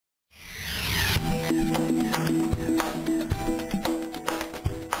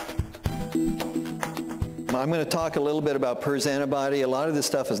I'm going to talk a little bit about PRRS antibody. A lot of this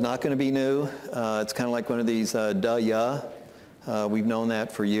stuff is not going to be new. It's kind of like one of these duh-ya. We've known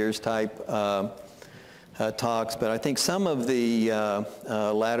that for years type talks, but I think some of the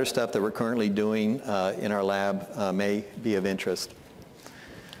latter stuff that we're currently doing in our lab may be of interest.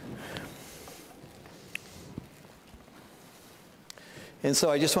 And so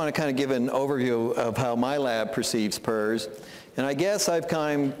I just want to kind of give an overview of how my lab perceives PRRS. And I guess I've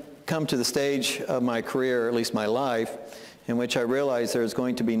come to the stage of my career, or at least my life, in which I realize there's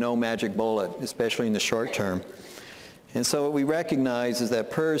going to be no magic bullet, especially in the short term. And so what we recognize is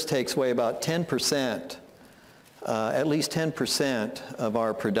that PRRS takes away about 10%, at least 10% of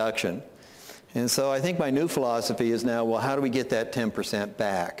our production. And so I think my new philosophy is now, well, how do we get that 10%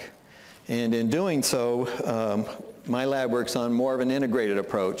 back? And in doing so, my lab works on more of an integrated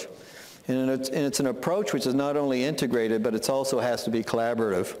approach. And it's an approach which is not only integrated, but it also has to be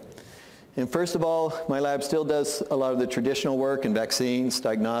collaborative. And first of all, my lab still does a lot of the traditional work in vaccines,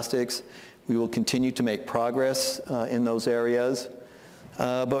 diagnostics. We will continue to make progress in those areas.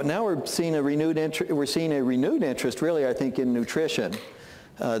 But now we're seeing a renewed interest, really, I think, in nutrition.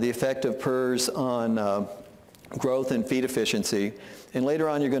 The effect of PRRS on growth and feed efficiency. And later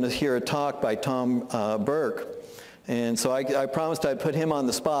on, you're going to hear a talk by Tom Burke. And so I promised I'd put him on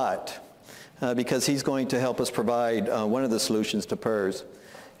the spot because he's going to help us provide one of the solutions to PRRS.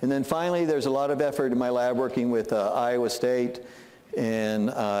 And then finally, there's a lot of effort in my lab working with Iowa State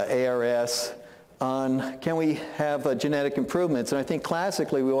and ARS on can we have genetic improvements. And I think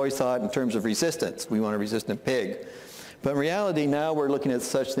classically we always thought in terms of resistance. We want a resistant pig. But in reality now we're looking at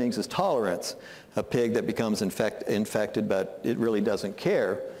such things as tolerance. A pig that becomes infected but it really doesn't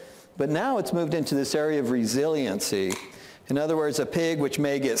care. But now it's moved into this area of resiliency. In other words, a pig which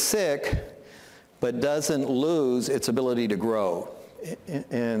may get sick but doesn't lose its ability to grow.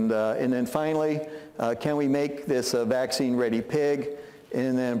 And then finally, can we make this a vaccine-ready pig?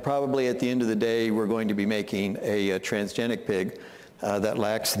 And then probably at the end of the day, we're going to be making a transgenic pig that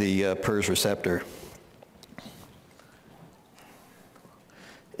lacks the PRRS receptor.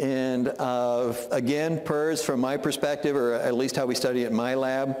 And again, PRRS, from my perspective, or at least how we study it in my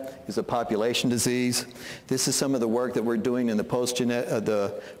lab, is a population disease. This is some of the work that we're doing in the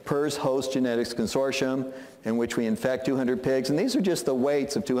PRRS Host Genetics Consortium, in which we infect 200 pigs. And these are just the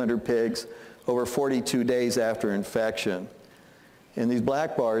weights of 200 pigs over 42 days after infection. And these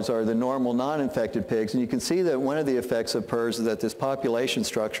black bars are the normal non-infected pigs. And you can see that one of the effects of PRRS is that this population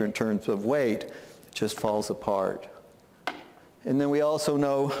structure in terms of weight just falls apart. And then we also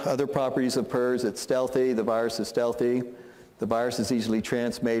know other properties of PRRS. It's stealthy. The virus is stealthy. The virus is easily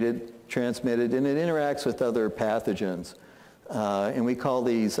transmitted, and it interacts with other pathogens. And we call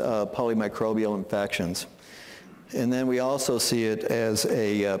these polymicrobial infections. And then we also see it as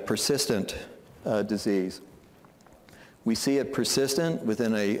a persistent disease. We see it persistent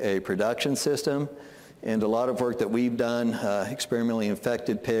within a production system, and a lot of work that we've done, experimentally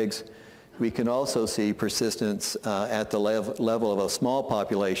infected pigs, we can also see persistence at the level of a small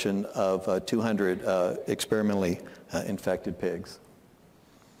population of 200 experimentally infected pigs.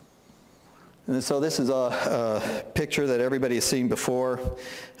 And so this is a picture that everybody has seen before.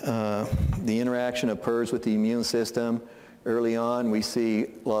 The interaction of PRRS with the immune system. Early on, we see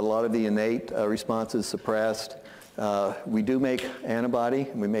a lot of the innate responses suppressed. We do make antibody,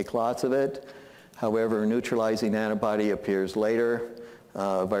 and we make lots of it. However, neutralizing antibody appears later.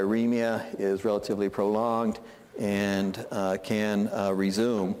 Viremia is relatively prolonged and can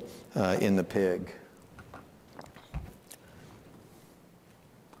resume in the pig.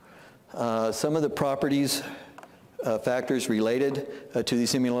 Some of the properties, factors related to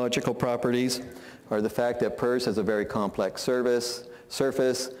these immunological properties are the fact that PRRS has a very complex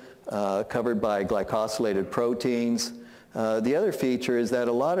surface covered by glycosylated proteins. The other feature is that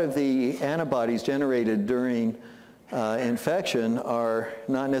a lot of the antibodies generated during infection are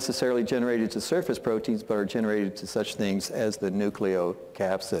not necessarily generated to surface proteins, but are generated to such things as the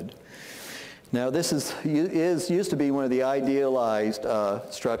nucleocapsid. Now, this used to be one of the idealized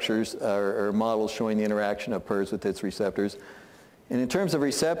structures or models showing the interaction of PRRS with its receptors. And in terms of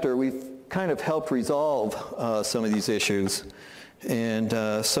receptor, we've kind of helped resolve some of these issues. And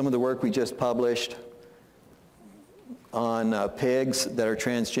some of the work we just published on pigs that are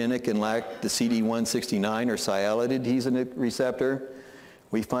transgenic and lack the CD169 or sialid adhesin receptor.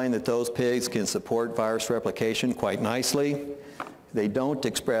 We find that those pigs can support virus replication quite nicely. They don't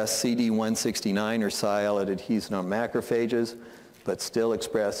express CD169 or sialid adhesin on macrophages, but still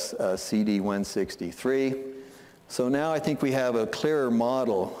express CD163. So now I think we have a clearer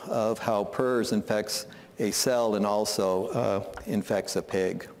model of how PRRS infects a cell and also infects a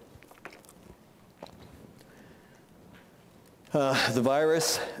pig. The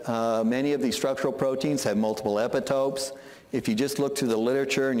virus, many of these structural proteins have multiple epitopes. If you just look through the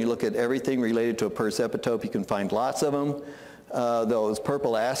literature and you look at everything related to a PRRS epitope, you can find lots of them. Those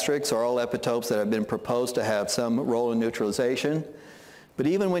purple asterisks are all epitopes that have been proposed to have some role in neutralization. But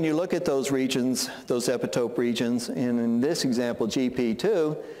even when you look at those regions, those epitope regions, and in this example,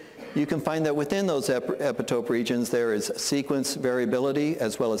 GP2, you can find that within those epitope regions there is sequence variability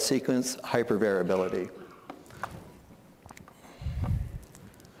as well as sequence hypervariability.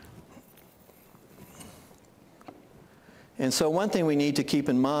 And so one thing we need to keep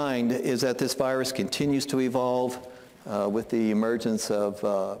in mind is that this virus continues to evolve with the emergence of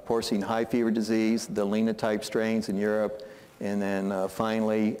porcine high fever disease, the Lena-type strains in Europe, and then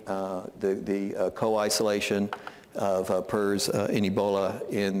finally the co-isolation of PRRS in Ebola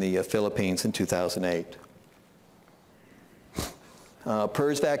in the Philippines in 2008.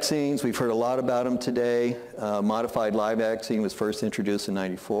 PRRS vaccines, we've heard a lot about them today. Modified live vaccine was first introduced in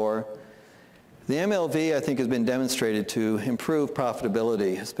 '94. The MLV, I think, has been demonstrated to improve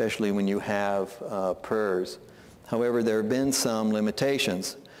profitability, especially when you have PRRS. However, there have been some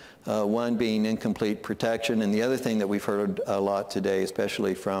limitations, one being incomplete protection, and the other thing that we've heard a lot today,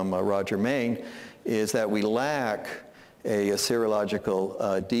 especially from Roger Main, is that we lack a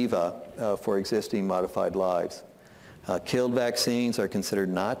serological diva for existing modified lives. Killed vaccines are considered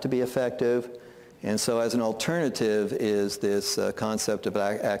not to be effective, and so as an alternative is this concept of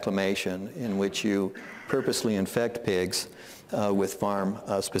acclimation, in which you purposely infect pigs with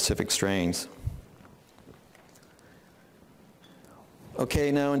farm-specific strains.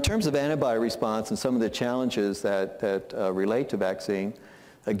 Okay, now in terms of antibody response and some of the challenges that relate to vaccine,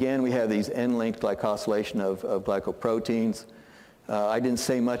 again, we have these N-linked glycosylation of glycoproteins. I didn't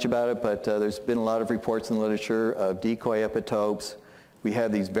say much about it, but there's been a lot of reports in the literature of decoy epitopes. We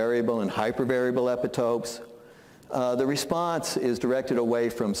have these variable and hypervariable epitopes. The response is directed away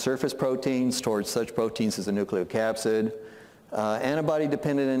from surface proteins towards such proteins as the nucleocapsid.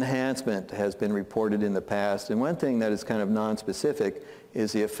 Antibody-dependent enhancement has been reported in the past, and one thing that is kind of nonspecific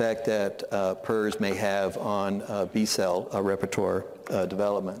is the effect that PRRS may have on B-cell repertoire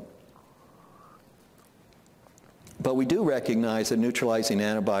development. But we do recognize that neutralizing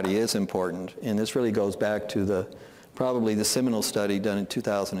antibody is important, and this really goes back to probably the seminal study done in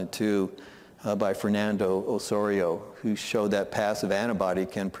 2002 by Fernando Osorio, who showed that passive antibody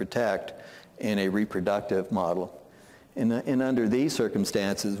can protect in a reproductive model. And under these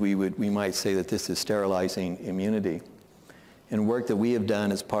circumstances, we might say that this is sterilizing immunity. In work that we have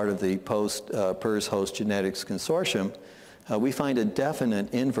done as part of the post-PRRS host genetics consortium, we find a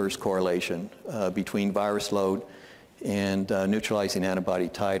definite inverse correlation between virus load and neutralizing antibody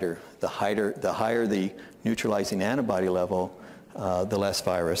titer. The higher the neutralizing antibody level, the less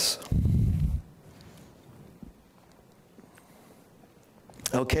virus.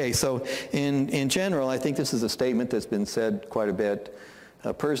 Okay, so in general, I think this is a statement that's been said quite a bit.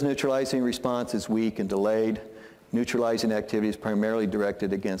 PRRS neutralizing response is weak and delayed. Neutralizing activity is primarily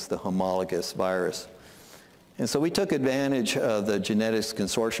directed against the homologous virus. And so we took advantage of the genetics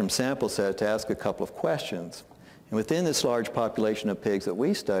consortium sample set to ask a couple of questions. And within this large population of pigs that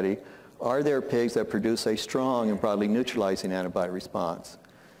we study, are there pigs that produce a strong and broadly neutralizing antibody response?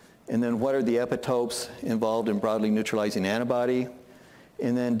 And then what are the epitopes involved in broadly neutralizing antibody?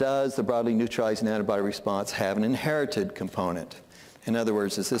 And then does the broadly neutralizing antibody response have an inherited component? In other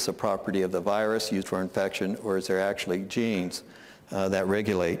words, is this a property of the virus used for infection, or is there actually genes that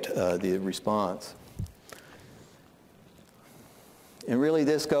regulate the response? And really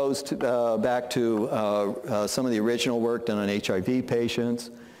this goes back to some of the original work done on HIV patients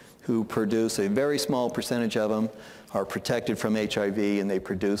who produce a very small percentage of them are protected from HIV, and they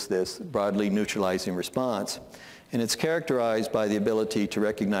produce this broadly neutralizing response. And it's characterized by the ability to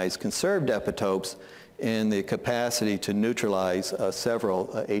recognize conserved epitopes and the capacity to neutralize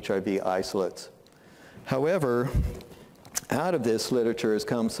several HIV isolates. However, out of this literature has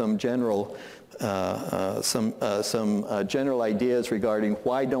come some general general ideas regarding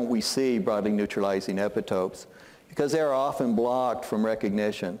why don't we see broadly neutralizing epitopes, because they are often blocked from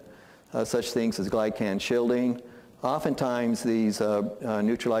recognition. Such things as glycan shielding. Oftentimes these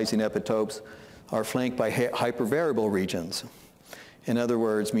neutralizing epitopes are flanked by hypervariable regions. In other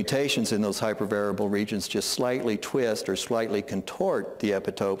words, mutations in those hypervariable regions just slightly twist or slightly contort the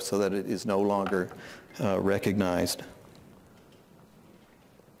epitope so that it is no longer recognized.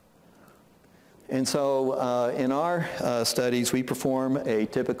 And so in our studies, we perform a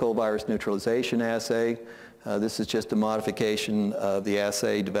typical virus neutralization assay. This is just a modification of the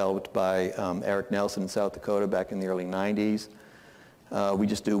assay developed by Eric Nelson in South Dakota back in the early 90s. We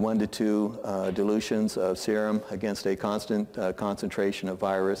just do 1 to 2 dilutions of serum against a constant concentration of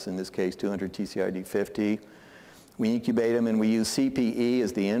virus, in this case 200 TCID50. We incubate them and we use CPE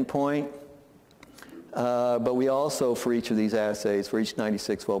as the endpoint. But we also, for each of these assays, for each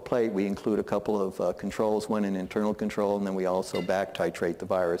 96-well plate, we include a couple of controls, one an internal control, and then we also back titrate the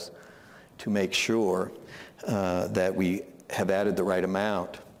virus to make sure that we have added the right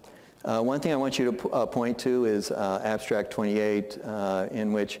amount. One thing I want you to point to is abstract 28,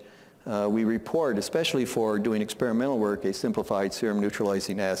 in which we report, especially for doing experimental work, a simplified serum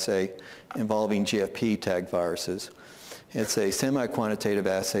neutralizing assay involving GFP tagged viruses. It's a semi-quantitative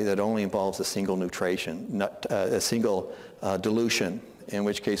assay that only involves a single nutration, not a single dilution, in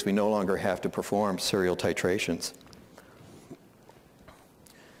which case we no longer have to perform serial titrations.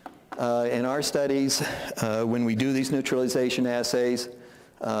 In our studies, when we do these neutralization assays,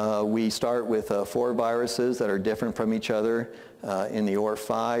 we start with 4 viruses that are different from each other. In the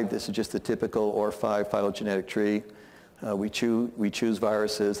OR5, this is just the typical OR5 phylogenetic tree. We choose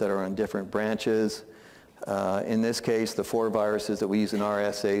viruses that are on different branches. In this case, the 4 viruses that we use in our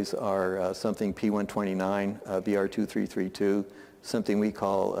assays are something P129, VR2332, something we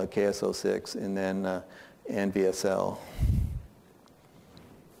call KSO6, and then NVSL.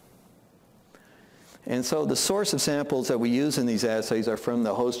 And so the source of samples that we use in these assays are from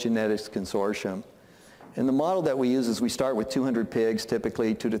the Host Genetics Consortium. And the model that we use is we start with 200 pigs,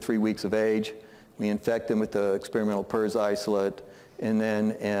 typically 2 to 3 weeks of age. We infect them with the experimental PRRS isolate, and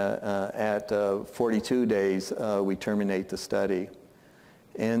then at 42 days, we terminate the study.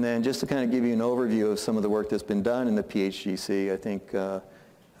 And then just to kind of give you an overview of some of the work that's been done in the PHGC, I think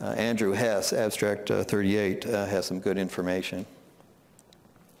Andrew Hess, abstract 38, has some good information.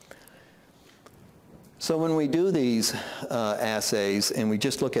 So when we do these assays and we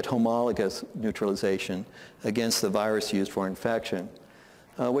just look at homologous neutralization against the virus used for infection,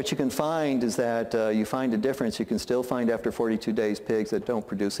 what you can find is that you find a difference. You can still find after 42 days pigs that don't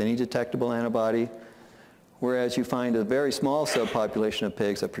produce any detectable antibody, whereas you find a very small subpopulation of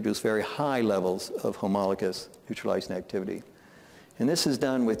pigs that produce very high levels of homologous neutralizing activity. And this is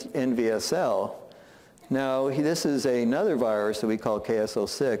done with NVSL. Now, this is another virus that we call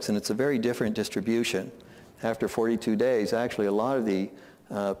KSO6, and it's a very different distribution. After 42 days, actually, a lot of the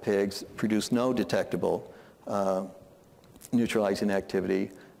pigs produce no detectable neutralizing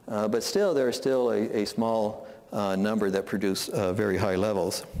activity, but still, there are still a small number that produce very high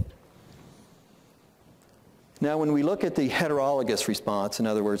levels. Now, when we look at the heterologous response, in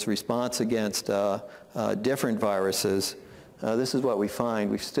other words, response against different viruses, this is what we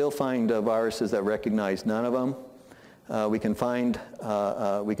find. We still find viruses that recognize none of them. We can find,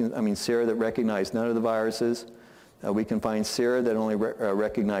 sera that recognize none of the viruses. We can find sera that only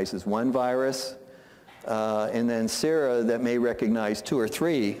recognizes one virus. And then sera that may recognize 2 or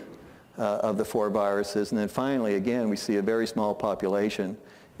 3 of the 4 viruses. And then finally, again, we see a very small population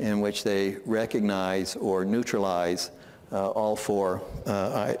in which they recognize or neutralize all four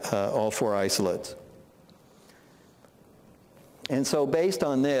isolates. And so based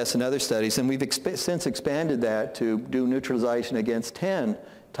on this and other studies, and we've since expanded that to do neutralization against 10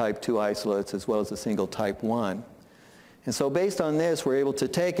 type 2 isolates as well as a single type 1. And so based on this, we're able to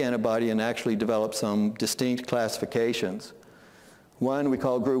take antibody and actually develop some distinct classifications. One we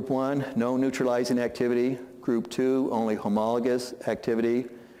call group 1, no neutralizing activity. Group 2, only homologous activity.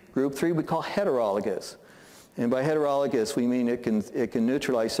 Group 3 we call heterologous. And by heterologous, we mean it can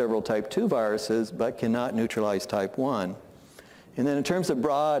neutralize several type 2 viruses, but cannot neutralize type 1. And then in terms of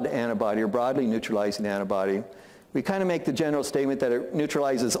broad antibody, or broadly neutralizing antibody, we kind of make the general statement that it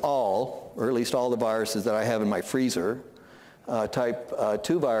neutralizes all, or at least all the viruses that I have in my freezer, type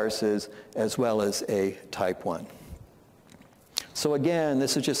 2 viruses, as well as a type 1. So again,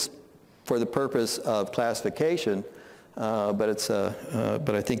 this is just for the purpose of classification, but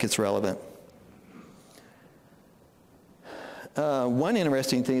I think it's relevant. One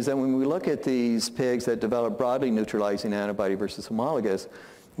interesting thing is that when we look at these pigs that develop broadly neutralizing antibody versus homologous,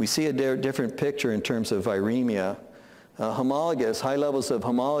 we see a different picture in terms of viremia. Homologous, high levels of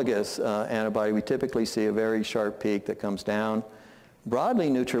homologous antibody, we typically see a very sharp peak that comes down. Broadly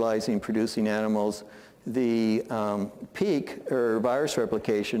neutralizing producing animals, the peak or virus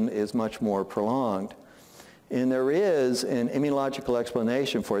replication is much more prolonged. And there is an immunological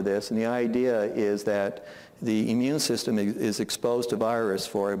explanation for this, and the idea is that the immune system is exposed to virus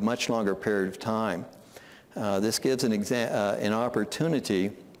for a much longer period of time. This gives an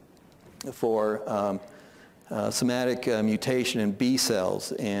opportunity for somatic mutation in B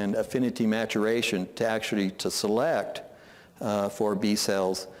cells and affinity maturation to select for B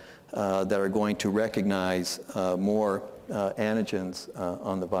cells that are going to recognize more antigens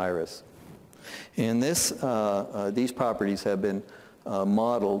on the virus. And these properties have been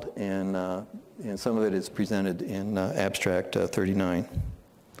modeled, and some of it is presented in abstract 39.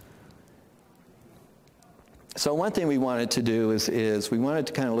 So one thing we wanted to do is we wanted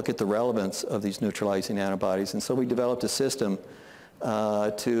to kind of look at the relevance of these neutralizing antibodies, and so we developed a system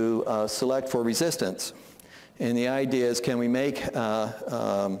to select for resistance. And the idea is, can we make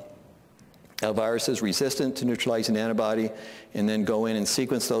viruses resistant to neutralizing antibody, and then go in and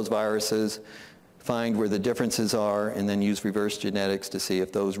sequence those viruses, find where the differences are, and then use reverse genetics to see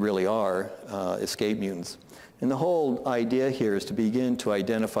if those really are escape mutants. And the whole idea here is to begin to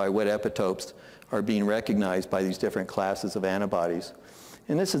identify what epitopes are being recognized by these different classes of antibodies.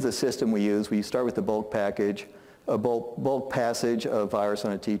 And this is the system we use. We start with the bulk passage of virus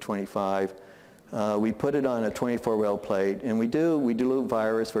on a T25. We put it on a 24-well plate, and we dilute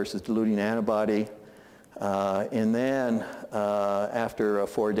virus versus diluting antibody. And then after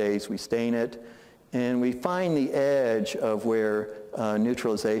 4 days, we stain it. And we find the edge of where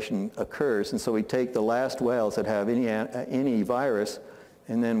neutralization occurs. And so we take the last wells that have any virus,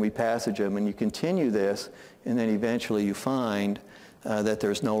 and then we passage them. And you continue this, and then eventually you find that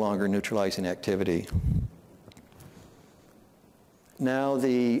there's no longer neutralizing activity. Now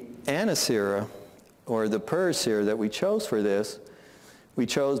the antisera, or the PRRS sera that we chose for this, we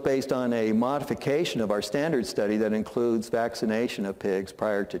chose based on a modification of our standard study that includes vaccination of pigs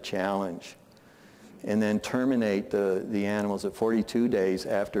prior to challenge, and then terminate the animals at 42 days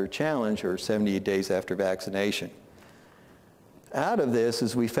after challenge or 78 days after vaccination. Out of this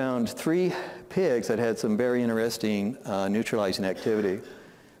is we found 3 pigs that had some very interesting neutralizing activity.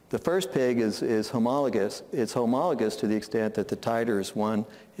 The first pig is homologous. It's homologous to the extent that the titer is 1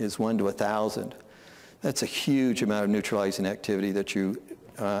 to 1,000. That's a huge amount of neutralizing activity that you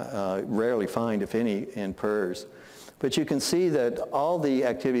rarely find, if any, in PRRS. But you can see that all the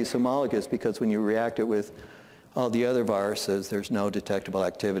activity is homologous because when you react it with all the other viruses, there's no detectable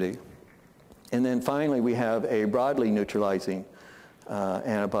activity. And then finally, we have a broadly neutralizing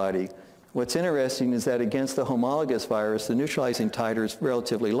antibody. What's interesting is that against the homologous virus, the neutralizing titer is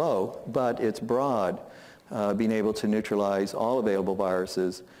relatively low, but it's broad, being able to neutralize all available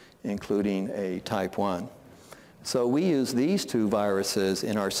viruses, including a type 1. So we use these 2 viruses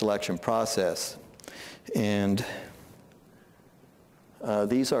in our selection process, and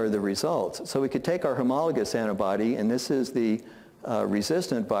these are the results. So we could take our homologous antibody, and this is the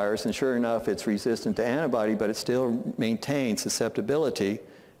resistant virus, and sure enough, it's resistant to antibody, but it still maintains susceptibility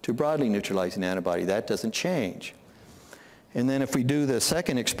to broadly neutralizing antibody. That doesn't change. And then if we do the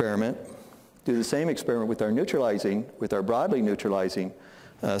second experiment, do the same experiment with our broadly neutralizing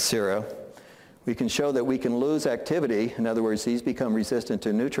sera, we can show that we can lose activity. In other words, these become resistant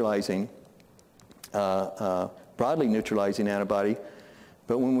to neutralizing, broadly neutralizing antibody.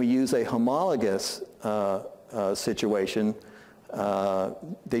 But when we use a homologous situation,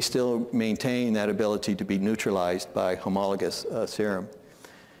 they still maintain that ability to be neutralized by homologous serum.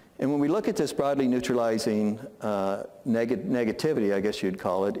 And when we look at this broadly neutralizing negativity, I guess you'd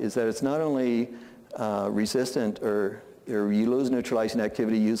call it, is that it's not only resistant or you lose neutralizing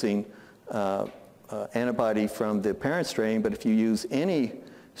activity using antibody from the parent strain, but if you use any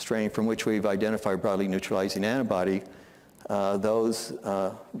strain from which we've identified broadly neutralizing antibody, those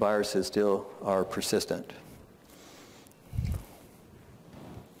viruses still are persistent.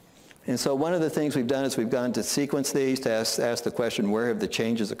 And so one of the things we've done is we've gone to sequence these to ask the question, where have the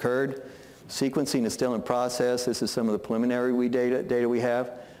changes occurred? Sequencing is still in process. This is some of the preliminary data we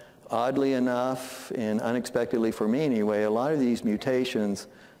have. Oddly enough, and unexpectedly for me anyway, a lot of these mutations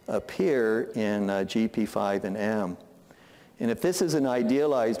appear in GP5 and M. And if this is an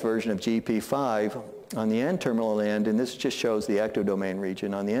idealized version of GP5, on the N-terminal end, and this just shows the ectodomain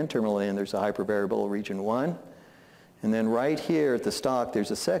region, on the N-terminal end there's a hypervariable region 1. And then right here at the stalk, there's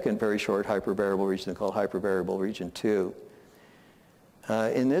a second very short hypervariable region called hypervariable region 2.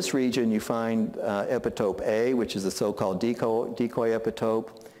 In this region, you find epitope A, which is the so-called decoy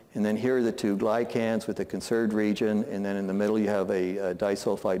epitope. And then here are the 2 glycans with the conserved region. And then in the middle, you have a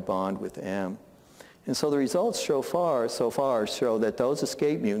disulfide bond with M. And so the results so far show that those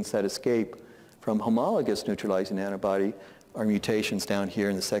escape mutants that escape from homologous neutralizing antibody are mutations down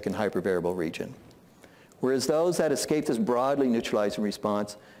here in the second hypervariable region. Whereas those that escape this broadly neutralizing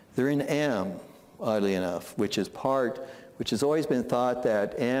response, they're in M, oddly enough, which has always been thought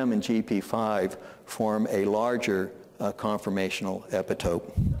that M and GP5 form a larger conformational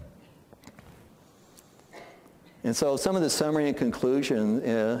epitope. And so some of the summary and conclusion,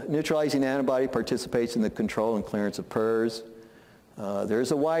 neutralizing antibody participates in the control and clearance of PRRS.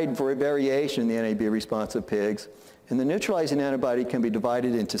 There's a wide variation in the NAB response of pigs, and the neutralizing antibody can be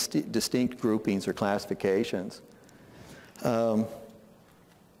divided into distinct groupings or classifications.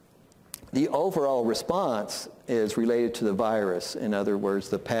 The overall response is related to the virus. In other words,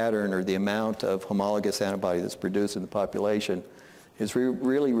 the pattern or the amount of homologous antibody that's produced in the population is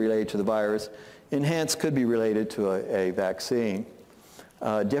really related to the virus, and hence could be related to a vaccine.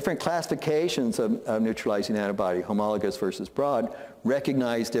 Different classifications of neutralizing antibody, homologous versus broad,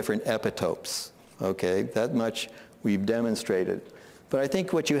 recognize different epitopes. Okay, that much we've demonstrated. But I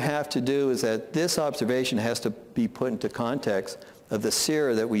think what you have to do is that this observation has to be put into context of the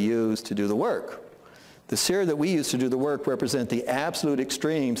sera that we use to do the work. The sera that we use to do the work represent the absolute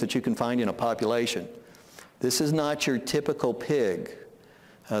extremes that you can find in a population. This is not your typical pig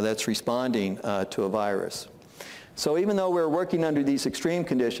that's responding to a virus. So even though we're working under these extreme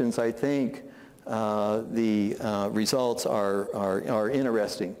conditions, I think the results are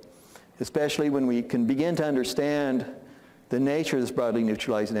interesting, especially when we can begin to understand the nature of this broadly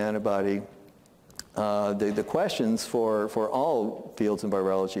neutralizing antibody. The questions for all fields in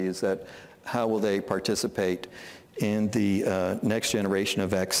virology is that how will they participate in the next generation of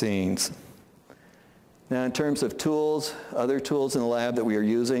vaccines? Now, in terms of tools, other tools in the lab that we are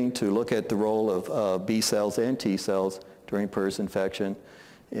using to look at the role of B cells and T cells during PRRS infection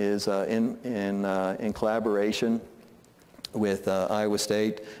is in collaboration with Iowa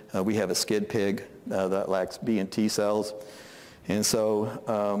State. We have a skid pig that lacks B and T cells. And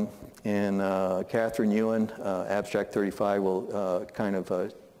so Catherine Ewan, abstract 35, will kind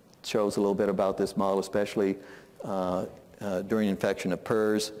of shows a little bit about this model, especially during infection of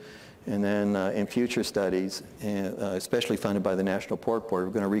PRRS. And then in future studies, especially funded by the National Pork Board,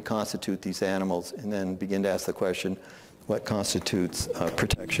 we're going to reconstitute these animals and then begin to ask the question, what constitutes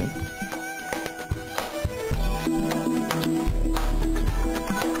protection?